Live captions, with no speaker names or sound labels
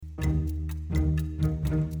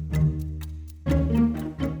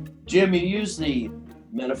Jim, you use the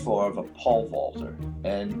metaphor of a pole vaulter,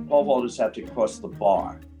 and pole vaulters have to cross the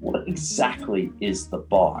bar. What exactly is the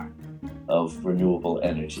bar of renewable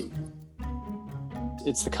energy?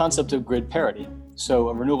 It's the concept of grid parity. So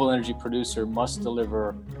a renewable energy producer must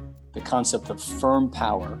deliver the concept of firm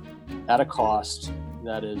power at a cost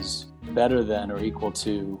that is better than or equal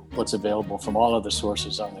to what's available from all other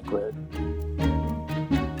sources on the grid.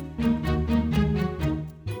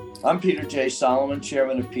 I'm Peter J. Solomon,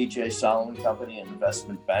 chairman of P.J. Solomon Company and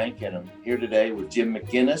Investment Bank, and I'm here today with Jim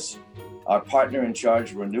McGinnis, our partner in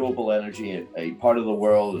charge of renewable energy, a part of the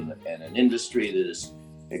world and an industry that is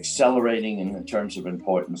accelerating in terms of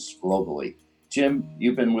importance globally. Jim,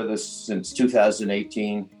 you've been with us since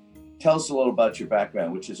 2018. Tell us a little about your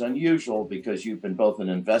background, which is unusual because you've been both an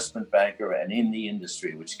investment banker and in the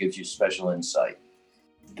industry, which gives you special insight.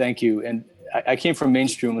 Thank you. And I came from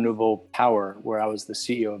Mainstream Renewable Power, where I was the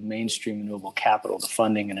CEO of Mainstream Renewable Capital, the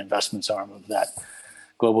funding and investments arm of that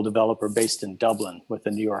global developer based in Dublin with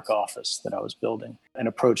the New York office that I was building, and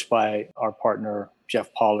approached by our partner,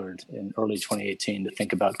 Jeff Pollard, in early 2018 to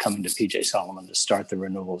think about coming to PJ Solomon to start the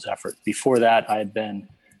renewables effort. Before that, I had been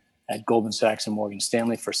at Goldman Sachs and Morgan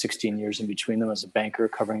Stanley for 16 years in between them as a banker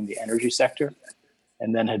covering the energy sector,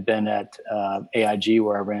 and then had been at AIG,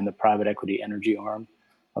 where I ran the private equity energy arm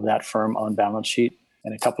of that firm on balance sheet,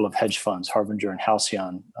 and a couple of hedge funds, Harbinger and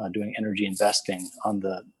Halcyon, doing energy investing on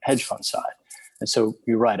the hedge fund side. And so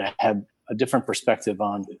you're right, I have a different perspective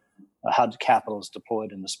on how capital is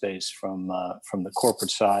deployed in the space from the corporate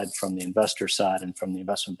side, from the investor side, and from the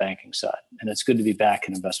investment banking side. And it's good to be back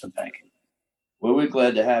in investment banking. Well, we're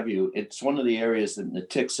glad to have you. It's one of the areas that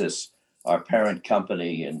Natixis, our parent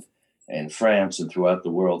company in France and throughout the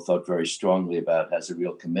world, thought very strongly about, has a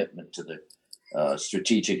real commitment to the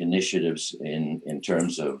strategic initiatives in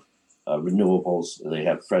terms of renewables. They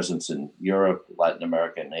have presence in Europe, Latin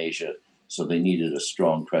America, and Asia, so they needed a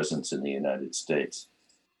strong presence in the United States.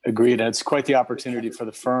 Agreed. And it's quite the opportunity for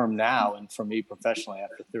the firm now, and for me professionally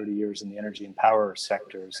after 30 years in the energy and power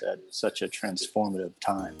sectors at such a transformative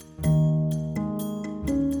time.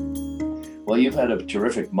 Well, you've had a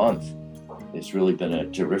terrific month. It's really been a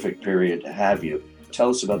terrific period to have you. Tell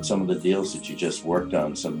us about some of the deals that you just worked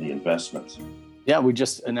on, some of the investments. Yeah, we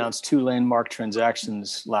just announced 2 landmark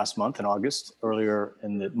transactions last month in August. Earlier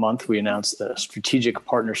in the month, we announced a strategic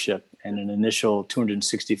partnership and an initial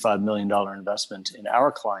 $265 million investment in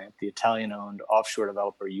our client, the Italian-owned offshore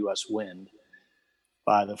developer US Wind,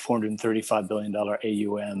 by the $435 billion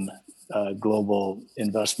AUM global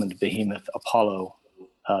investment behemoth Apollo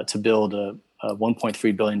to build a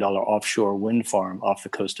 $1.3 billion offshore wind farm off the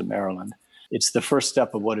coast of Maryland. It's the first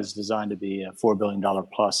step of what is designed to be a $4 billion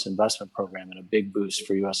plus investment program and a big boost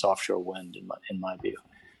for U.S. offshore wind, in my view.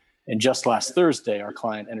 And just last Thursday, our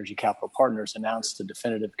client, Energy Capital Partners, announced a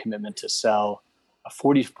definitive commitment to sell a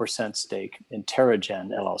 40% stake in TerraGen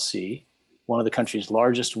LLC, one of the country's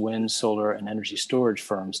largest wind, solar, and energy storage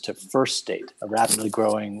firms, to First State, a rapidly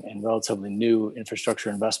growing and relatively new infrastructure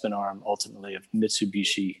investment arm, ultimately of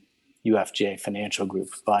Mitsubishi UFJ Financial Group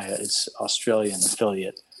via its Australian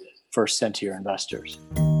affiliate, First Sentier Investors.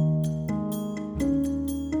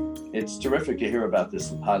 It's terrific to hear about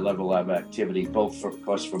this high level of activity, both, of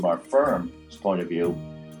course, from our firm's point of view,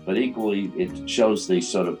 but equally it shows the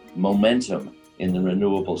sort of momentum in the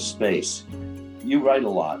renewable space. You write a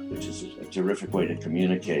lot, which is a terrific way to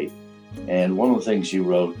communicate. And one of the things you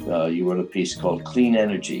wrote a piece called Clean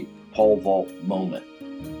Energy, Pole Vault Moment.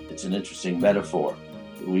 It's an interesting metaphor.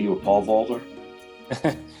 Were you a pole vaulter?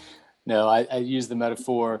 No, I use the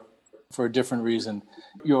metaphor for a different reason.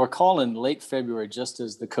 You'll recall in late February, just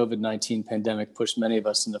as the COVID-19 pandemic pushed many of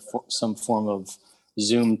us into some form of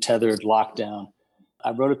Zoom-tethered lockdown,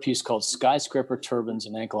 I wrote a piece called Skyscraper Turbines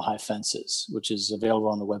and Ankle-High Fences, which is available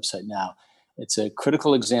on the website now. It's a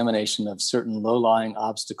critical examination of certain low-lying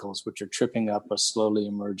obstacles which are tripping up a slowly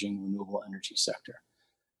emerging renewable energy sector.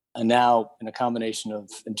 And now, in a combination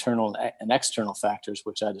of internal and external factors,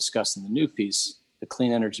 which I discussed in the new piece, the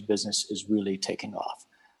clean energy business is really taking off.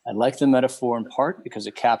 I like the metaphor in part because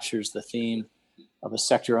it captures the theme of a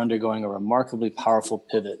sector undergoing a remarkably powerful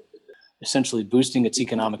pivot, essentially boosting its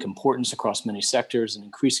economic importance across many sectors and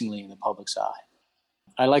increasingly in the public's eye.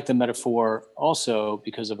 I like the metaphor also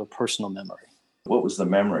because of a personal memory. What was the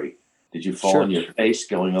memory? Did you fall on your face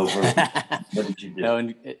going over? What did you do? No,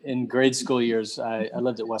 in grade school years, I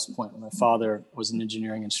lived at West Point. My father was an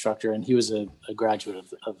engineering instructor, and he was a graduate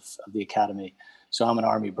of the academy. So I'm an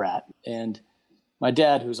Army brat. And my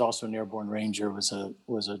dad, who was also an airborne ranger, was a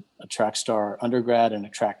track star undergrad and a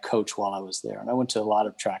track coach while I was there. And I went to a lot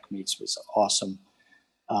of track meets. It was awesome.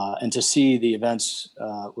 And to see the events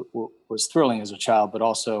was thrilling as a child, but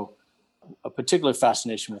also a particular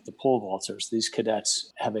fascination with the pole vaulters. These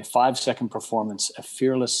cadets have a 5-second performance, a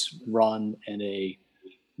fearless run, and a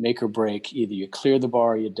make or break. Either you clear the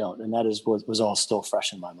bar or you don't. And that is what was all still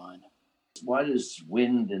fresh in my mind. Why does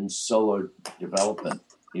wind and solar development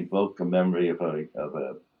evoke a memory of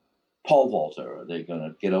a pole vaulter? Are they going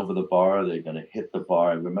to get over the bar? Are they going to hit the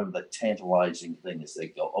bar? I remember the tantalizing thing is they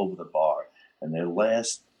go over the bar and their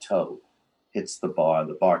last toe hits the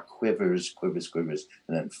bar quivers,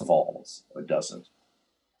 and then falls or doesn't.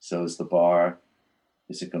 So is it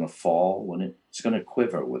going to fall when it's going to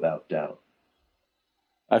quiver without doubt?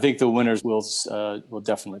 I think the winners will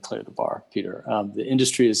definitely clear the bar, Peter. The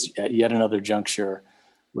industry is at yet another juncture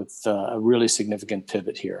with a really significant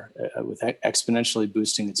pivot here, with exponentially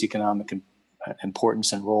boosting its economic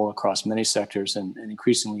importance and role across many sectors and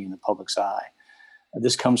increasingly in the public's eye.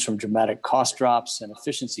 This comes from dramatic cost drops and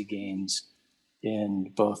efficiency gains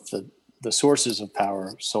in both the sources of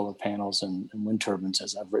power, solar panels and wind turbines,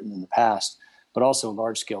 as I've written in the past, but also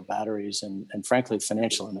large-scale batteries and frankly,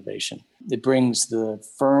 financial innovation. It brings the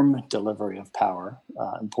firm delivery of power,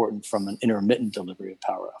 important from an intermittent delivery of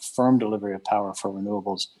power, a firm delivery of power for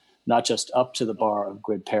renewables, not just up to the bar of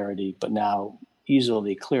grid parity, but now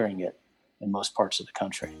easily clearing it in most parts of the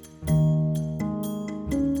country.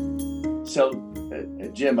 So,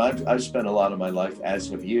 Jim, I've spent a lot of my life, as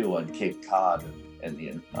have you, on Cape Cod and the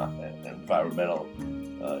environmental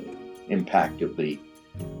impact of the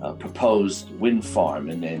proposed wind farm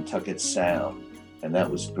in Nantucket Sound. And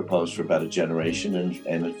that was proposed for about a generation,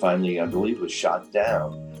 and it finally, I believe, was shot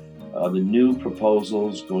down. Are the new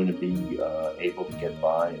proposals going to be able to get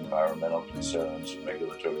by environmental concerns,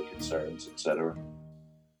 regulatory concerns, et cetera?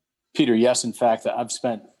 Peter, yes. In fact, I've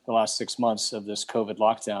spent the last 6 months of this COVID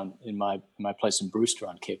lockdown in my place in Brewster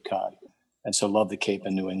on Cape Cod, and so love the Cape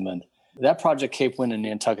and New England. That project, Cape Wind and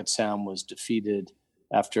Nantucket Sound, was defeated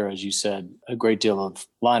after, as you said, a great deal of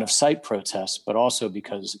line of sight protests, but also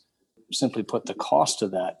because, simply put, the cost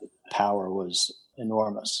of that power was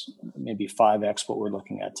enormous, maybe 5x what we're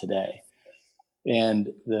looking at today. And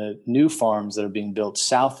the new farms that are being built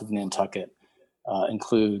south of Nantucket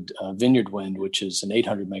include Vineyard Wind, which is an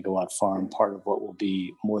 800 megawatt farm, part of what will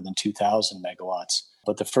be more than 2,000 megawatts.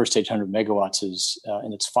 But the first 800 megawatts is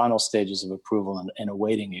in its final stages of approval and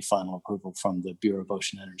awaiting a final approval from the Bureau of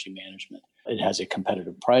Ocean Energy Management. It has a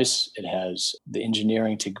competitive price. It has the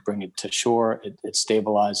engineering to bring it to shore. It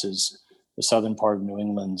stabilizes the southern part of New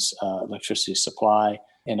England's electricity supply.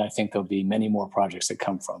 And I think there'll be many more projects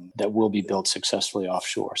that will be built successfully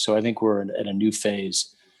offshore. So I think we're at a new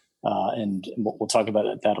phase. And we'll talk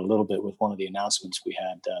about that a little bit with one of the announcements we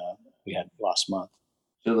had last month.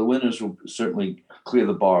 So the winners will certainly clear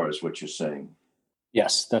the bar, is what you're saying.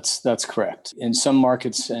 Yes, that's correct. In some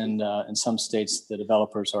markets and in some states, the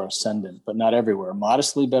developers are ascendant, but not everywhere.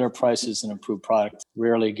 Modestly better prices and improved product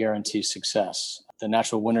rarely guarantee success. The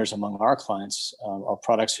natural winners among our clients are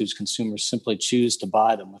products whose consumers simply choose to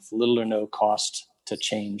buy them with little or no cost to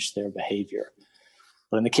change their behavior.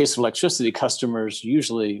 But in the case of electricity, customers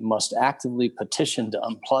usually must actively petition to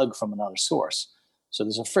unplug from another source. So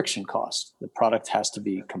there's a friction cost. The product has to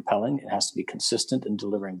be compelling. It has to be consistent in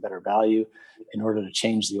delivering better value in order to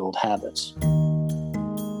change the old habits.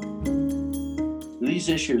 These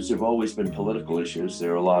issues have always been political issues.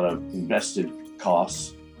 There are a lot of invested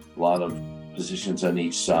costs, a lot of positions on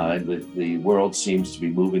each side. The world seems to be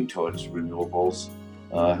moving towards renewables.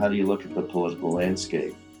 How do you look at the political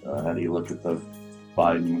landscape? How do you look at the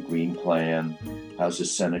Biden Green Plan? How's the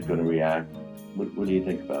Senate going to react? What do you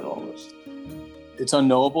think about all this? It's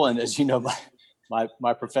unknowable, and as you know,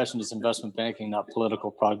 my profession is investment banking, not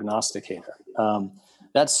political prognosticator.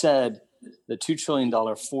 That said, the $2 trillion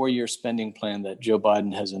 4-year spending plan that Joe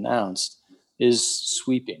Biden has announced is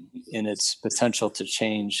sweeping in its potential to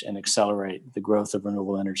change and accelerate the growth of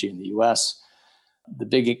renewable energy in the U.S. The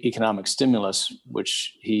big economic stimulus,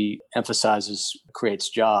 which he emphasizes creates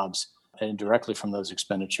jobs, and directly from those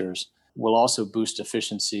expenditures, will also boost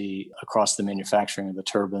efficiency across the manufacturing of the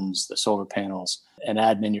turbines, the solar panels, and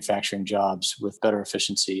add manufacturing jobs with better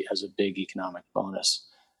efficiency as a big economic bonus.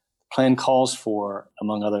 The plan calls for,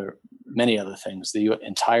 among many other things, the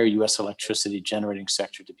entire U.S. electricity generating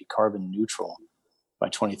sector to be carbon neutral by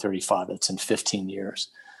 2035. That's in 15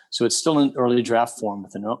 years. So it's still in early draft form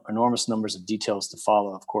with enormous numbers of details to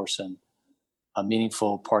follow, of course, and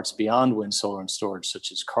meaningful parts beyond wind, solar, and storage, such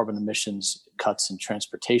as carbon emissions cuts in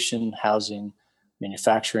transportation, housing,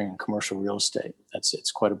 manufacturing, and commercial real estate.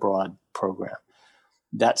 It's quite a broad program.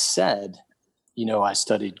 That said, I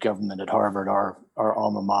studied government at Harvard, our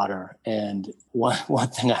alma mater, and one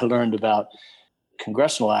thing I learned about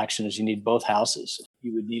congressional action is you need both houses.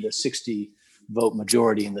 You would need a 60 vote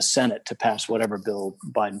majority in the Senate to pass whatever bill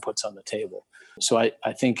Biden puts on the table. So I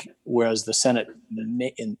think whereas the Senate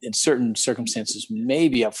may, in certain circumstances may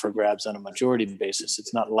be up for grabs on a majority basis,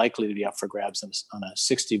 it's not likely to be up for grabs on a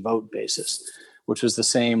 60-vote basis, which was the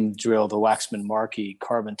same drill the Waxman-Markey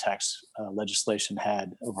carbon tax legislation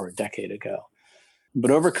had over a decade ago.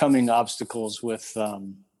 But overcoming obstacles with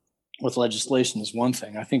legislation is one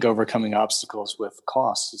thing. I think overcoming obstacles with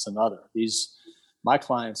costs is another. My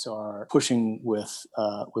clients are pushing with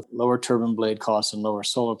lower turbine blade costs and lower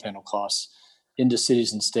solar panel costs into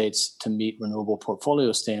cities and states to meet renewable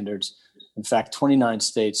portfolio standards. In fact, 29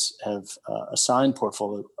 states have assigned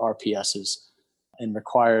portfolio RPSs and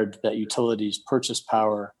required that utilities purchase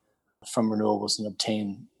power from renewables and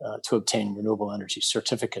obtain renewable energy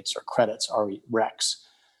certificates or credits, RECs.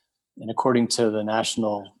 And according to the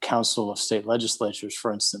National Council of State Legislatures,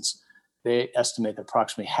 for instance, they estimate that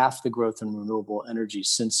approximately half the growth in renewable energy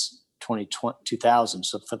since 2000,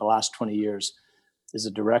 so for the last 20 years, is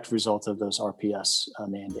a direct result of those RPS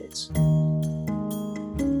mandates.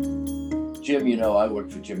 Jim, I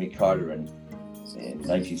worked for Jimmy Carter in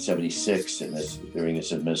 1976 during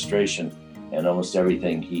his administration, and almost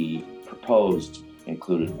everything he proposed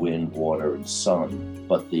included wind, water, and sun.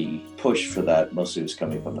 But the push for that mostly was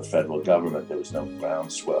coming from the federal government. There was no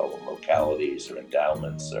groundswell in localities or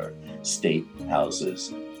endowments or state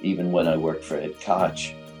houses. Even when I worked for Ed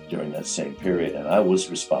Koch during that same period, and I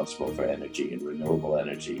was responsible for energy and renewable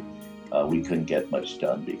energy, we couldn't get much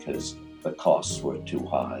done because the costs were too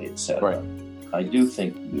high, etc. Right. I do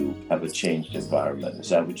think you have a changed environment. Is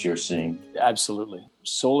that what you're seeing? Absolutely.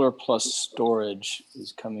 Solar plus storage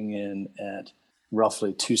is coming in at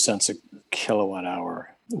roughly 2 cents a kilowatt hour,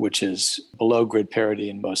 which is below grid parity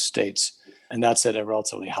in most states. And that's at a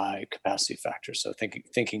relatively high capacity factor. So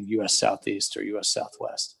thinking U.S. Southeast or U.S.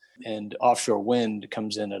 Southwest. And offshore wind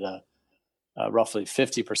comes in at a roughly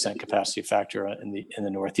 50% capacity factor in the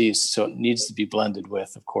Northeast. So it needs to be blended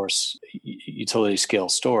with, of course, utility scale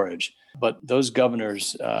storage. But those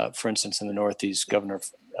governors, for instance, in the Northeast, Governor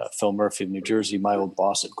Phil Murphy of New Jersey, my old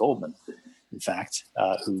boss at Goldman, in fact,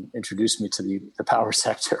 who introduced me to the power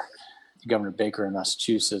sector, Governor Baker in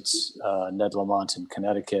Massachusetts, Ned Lamont in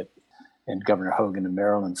Connecticut, and Governor Hogan in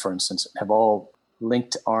Maryland, for instance, have all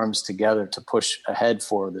linked arms together to push ahead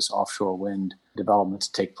for this offshore wind development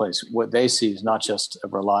to take place. What they see is not just a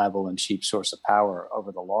reliable and cheap source of power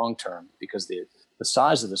over the long term, because the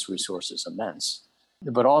size of this resource is immense,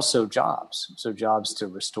 but also jobs. So jobs to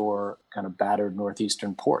restore kind of battered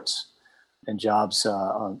northeastern ports, and jobs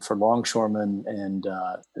for longshoremen. And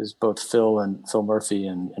as both Phil Murphy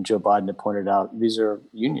and Joe Biden have pointed out, these are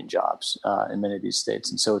union jobs in many of these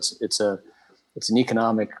states. And so it's an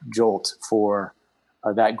economic jolt for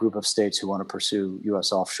that group of states who want to pursue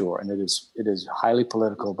U.S. offshore. And it is highly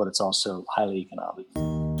political, but it's also highly economic.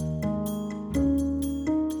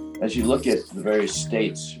 As you look at the various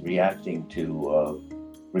states reacting to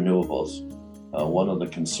renewables, one of the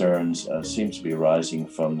concerns seems to be arising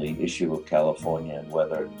from the issue of California and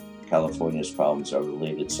whether California's problems are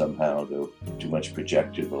related somehow to too much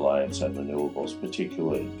projected reliance on renewables,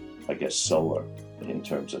 particularly, I guess, solar, in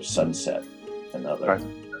terms of sunset and other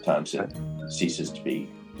times it ceases to be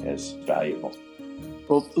as valuable.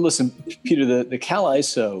 Well, listen, Peter, the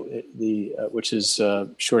CAISO, which is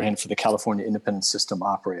shorthand for the California Independent System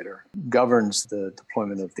Operator, governs the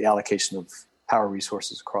deployment of the allocation of power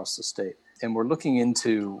resources across the state. And we're looking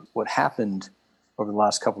into what happened over the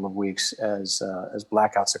last couple of weeks as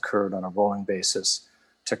blackouts occurred on a rolling basis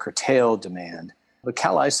to curtail demand. But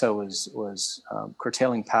CAISO was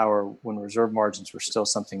curtailing power when reserve margins were still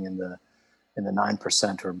something in the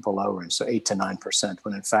 9% or below range, so 8 to 9%,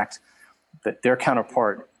 when in fact their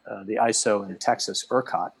counterpart, the ISO in Texas,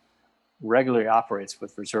 ERCOT, regularly operates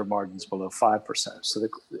with reserve margins below 5%. So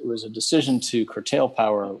it was a decision to curtail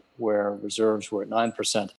power where reserves were at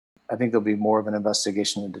 9%. I think there'll be more of an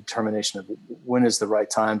investigation and determination of when is the right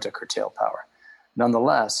time to curtail power.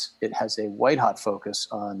 Nonetheless, it has a white-hot focus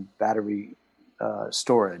on battery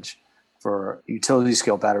storage, for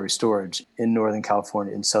utility-scale battery storage in Northern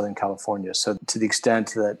California, in Southern California. So to the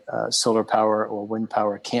extent that solar power or wind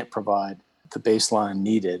power can't provide the baseline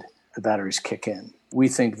needed, the batteries kick in. We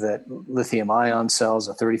think that lithium-ion cells,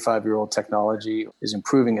 a 35-year-old technology, is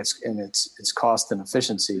improving its cost and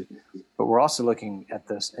efficiency. But we're also looking at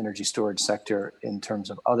this energy storage sector in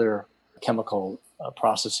terms of other chemical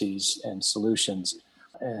processes and solutions.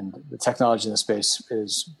 And the technology in the space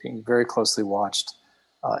is being very closely watched.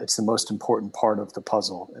 It's the most important part of the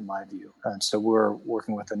puzzle, in my view. And so we're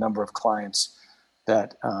working with a number of clients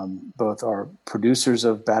that both are producers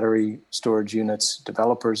of battery storage units,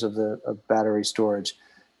 developers of battery storage,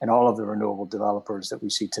 And all of the renewable developers that we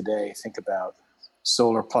see today think about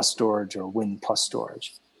solar plus storage or wind plus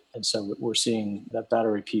storage. And so we're seeing that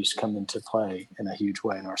battery piece come into play in a huge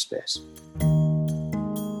way in our space.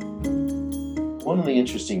 One of the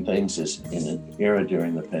interesting things is in an era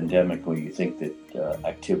during the pandemic where you think that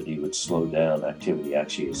activity would slow down, activity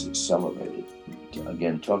actually has accelerated.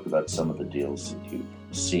 Again, talk about some of the deals that you've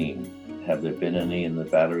seen. Have there been any in the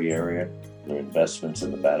battery area? There are investments in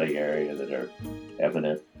the battery area that are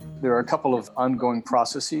evident? There are a couple of ongoing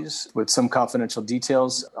processes with some confidential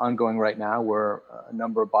details ongoing right now where a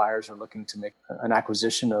number of buyers are looking to make an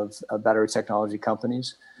acquisition of battery technology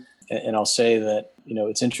companies. And I'll say that,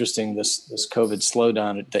 it's interesting, this COVID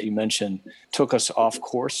slowdown that you mentioned took us off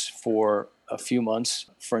course for a few months.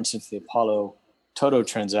 For instance, the Apollo Toto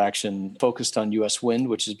transaction focused on U.S. Wind,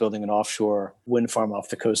 which is building an offshore wind farm off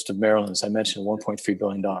the coast of Maryland. As I mentioned, a $1.3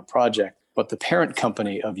 billion project. But the parent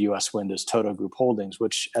company of U.S. Wind is Toto Group Holdings,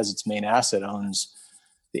 which as its main asset owns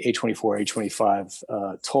the A24,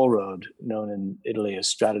 A25 toll road known in Italy as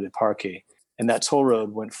Strada de Parchi. And that toll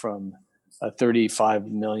road went from a $35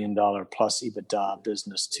 million plus EBITDA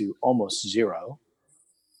business to almost zero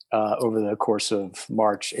over the course of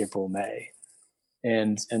March, April, May.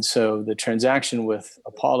 And so the transaction with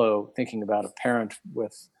Apollo, thinking about a parent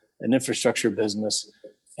with an infrastructure business,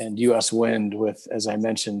 and U.S. Wind with, as I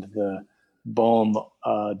mentioned, the BOEM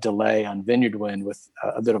delay on Vineyard Wind with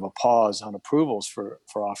a bit of a pause on approvals for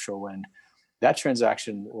offshore wind, that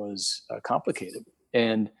transaction was complicated.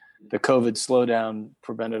 And the COVID slowdown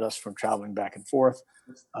prevented us from traveling back and forth,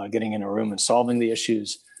 getting in a room and solving the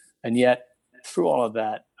issues. And yet, through all of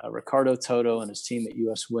that, Ricardo Toto and his team at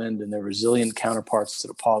U.S. Wind and their resilient counterparts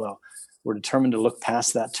at Apollo were determined to look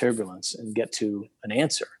past that turbulence and get to an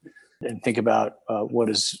answer and think about what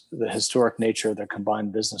is the historic nature of their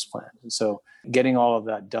combined business plan. And so getting all of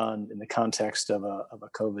that done in the context of a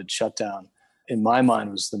COVID shutdown, in my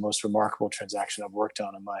mind, was the most remarkable transaction I've worked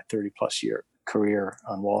on in my 30-plus year career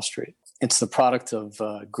on Wall Street. It's the product of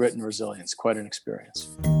grit and resilience, quite an experience.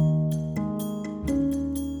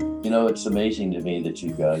 It's amazing to me that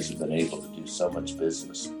you guys have been able to do so much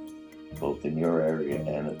business, both in your area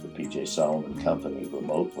and at the P.J. Solomon Company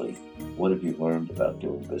remotely. What have you learned about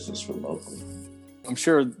doing business remotely? I'm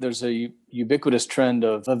sure there's a ubiquitous trend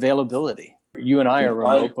of availability. You and I are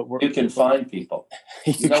remote, but you can find people.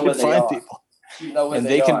 You can find people. You know where and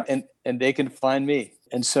they are. And they can find me.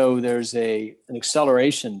 And so there's an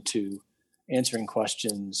acceleration to answering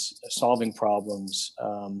questions, solving problems,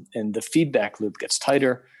 and the feedback loop gets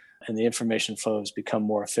tighter and the information flows become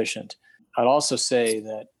more efficient. I'd also say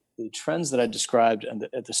that the trends that I described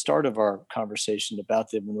at the start of our conversation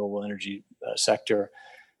about the renewable energy sector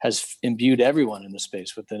has imbued everyone in the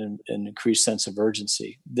space with an increased sense of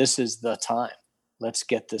urgency. This is the time. Let's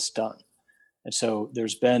get this done. And so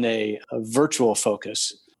there's been a virtual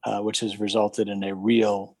focus, which has resulted in a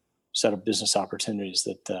real set of business opportunities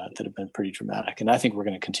that have been pretty dramatic. And I think we're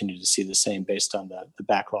going to continue to see the same based on the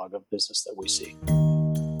backlog of business that we see.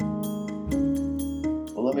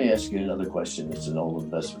 Well, let me ask you another question. It's an old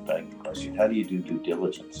investment banking question. How do you do due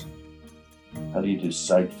diligence? How do you do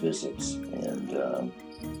site visits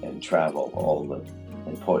and travel, all the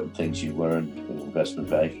important things you learned in investment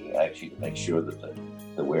banking, actually to make sure that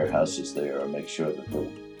the warehouse is there or make sure that the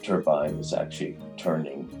turbine is actually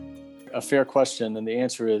turning? A fair question. And the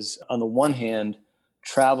answer is, on the one hand,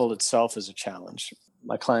 travel itself is a challenge.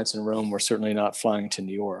 My clients in Rome were certainly not flying to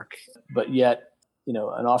New York, but yet,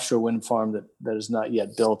 an offshore wind farm that is not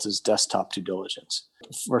yet built is desktop due diligence.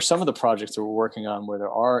 For some of the projects that we're working on where there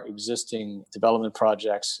are existing development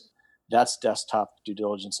projects, that's desktop due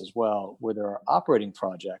diligence as well. Where there are operating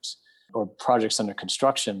projects or projects under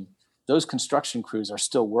construction, those construction crews are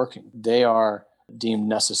still working. They are deemed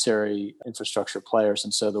necessary infrastructure players.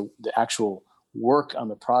 And so the actual work on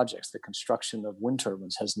the projects, the construction of wind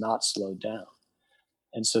turbines, has not slowed down.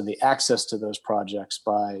 And so the access to those projects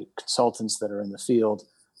by consultants that are in the field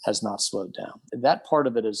has not slowed down. That part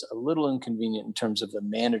of it is a little inconvenient in terms of the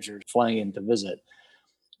manager flying in to visit,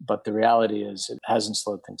 but the reality is it hasn't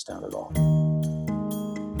slowed things down at all.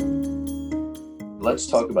 Let's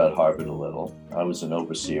talk about Harvard a little. I was an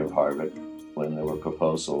overseer of Harvard when there were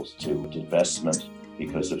proposals to investment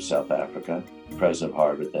because of South Africa. The president of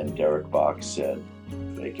Harvard, then Derek Bok, said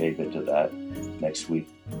they gave into that. Next week,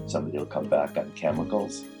 somebody will come back on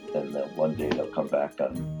chemicals, and then one day they'll come back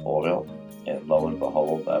on oil. And lo and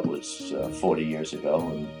behold, that was 40 years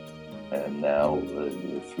ago. And now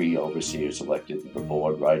the three overseers elected to the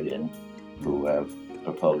board right in who have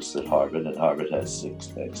proposed that Harvard, and Harvard has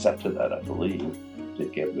accepted that, I believe, to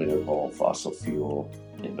get rid of all fossil fuel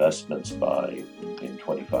investments in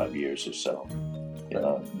 25 years or so.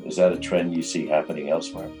 Is that a trend you see happening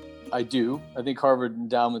elsewhere? I do. I think Harvard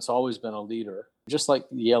Endowment's always been a leader, just like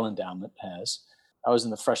the Yale Endowment has. I was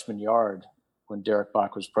in the freshman yard when Derek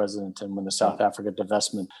Bach was president and when the South Africa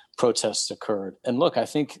divestment protests occurred. And look, I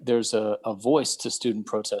think there's a voice to student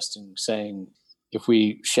protesting saying, if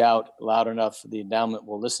we shout loud enough, the endowment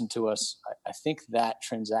will listen to us. I think that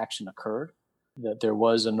transaction occurred, that there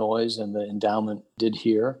was a noise and the endowment did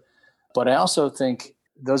hear. But I also think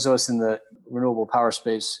those of us in the renewable power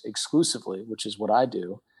space exclusively, which is what I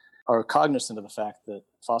do, are cognizant of the fact that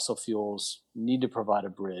fossil fuels need to provide a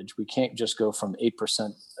bridge. We can't just go from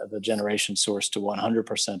 8% of the generation source to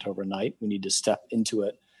 100% overnight. We need to step into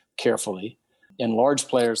it carefully. And large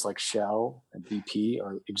players like Shell and BP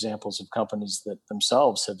are examples of companies that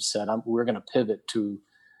themselves have said, we're going to pivot to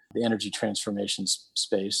the energy transformation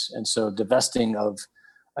space. And so divesting of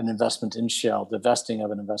an investment in Shell, divesting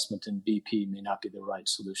of an investment in BP may not be the right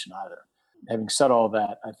solution either. Having said all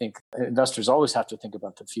that, I think investors always have to think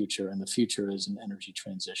about the future, and the future is an energy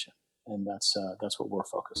transition. And that's what we're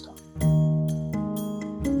focused on.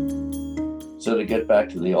 So to get back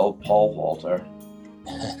to the old pole vaulter,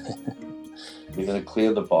 you're going to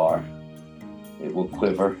clear the bar. It will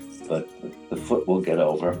quiver, but the foot will get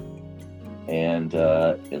over. And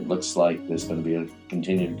it looks like there's going to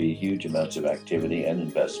continue to be huge amounts of activity and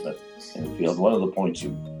investment in the field. One of the points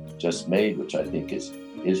you just made, which I think is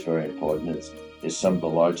very important, is some of the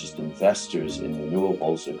largest investors in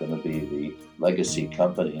renewables are going to be the legacy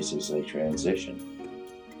companies as they transition,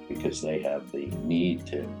 because they have the need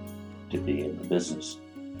to be in the business.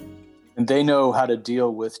 And they know how to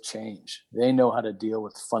deal with change. They know how to deal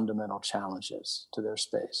with fundamental challenges to their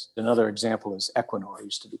space. Another example is Equinor,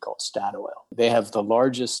 used to be called Statoil. They have the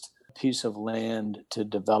largest piece of land to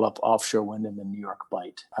develop offshore wind in the New York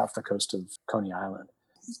Bight, off the coast of Coney Island,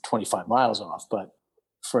 25 miles off. But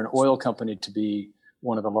for an oil company to be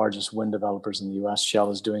one of the largest wind developers in the U.S.,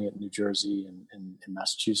 Shell is doing it in New Jersey and in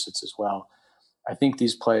Massachusetts as well. I think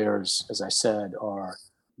these players, as I said, are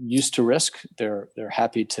used to risk. They're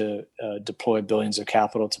happy to deploy billions of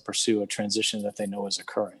capital to pursue a transition that they know is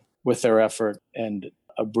occurring with their effort and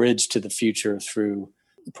a bridge to the future through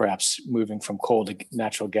perhaps moving from coal to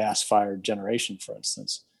natural gas-fired generation, for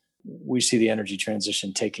instance. We see the energy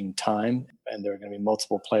transition taking time, and there are going to be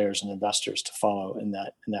multiple players and investors to follow in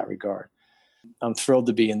that regard. I'm thrilled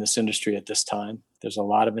to be in this industry at this time. There's a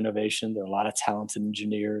lot of innovation. There are a lot of talented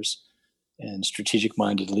engineers and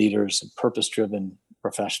strategic-minded leaders and purpose-driven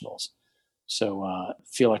professionals. So I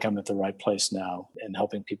feel like I'm at the right place now in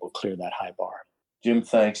helping people clear that high bar. Jim,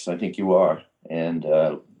 thanks. I think you are. And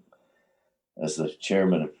as the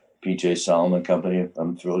chairman of P.J. Solomon Company,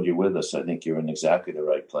 I'm thrilled you're with us. I think you're in exactly the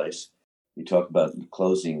right place. You talk about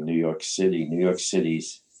closing New York City. New York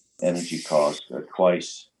City's energy costs are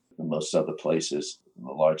twice than most other places,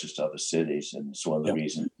 the largest other cities. And it's one of the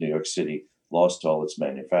reasons New York City lost all its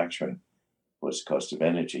manufacturing was cost of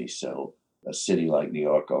energy. So a city like New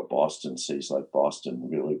York or Boston, cities like Boston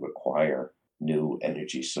really require new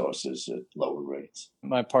energy sources at lower rates.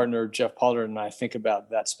 My partner, Jeff Pollard, and I think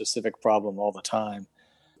about that specific problem all the time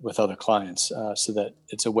with other clients, so that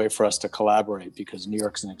it's a way for us to collaborate, because New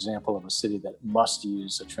York's an example of a city that must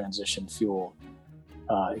use a transition fuel.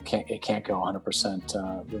 It can't go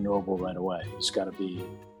 100% renewable right away. It's got to be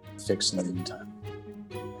fixed in the meantime.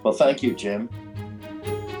 Well, thank you, Jim.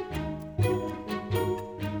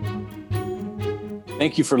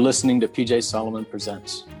 Thank you for listening to PJ Solomon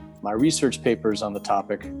Presents. My research papers on the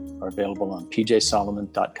topic are available on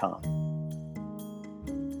pjsolomon.com.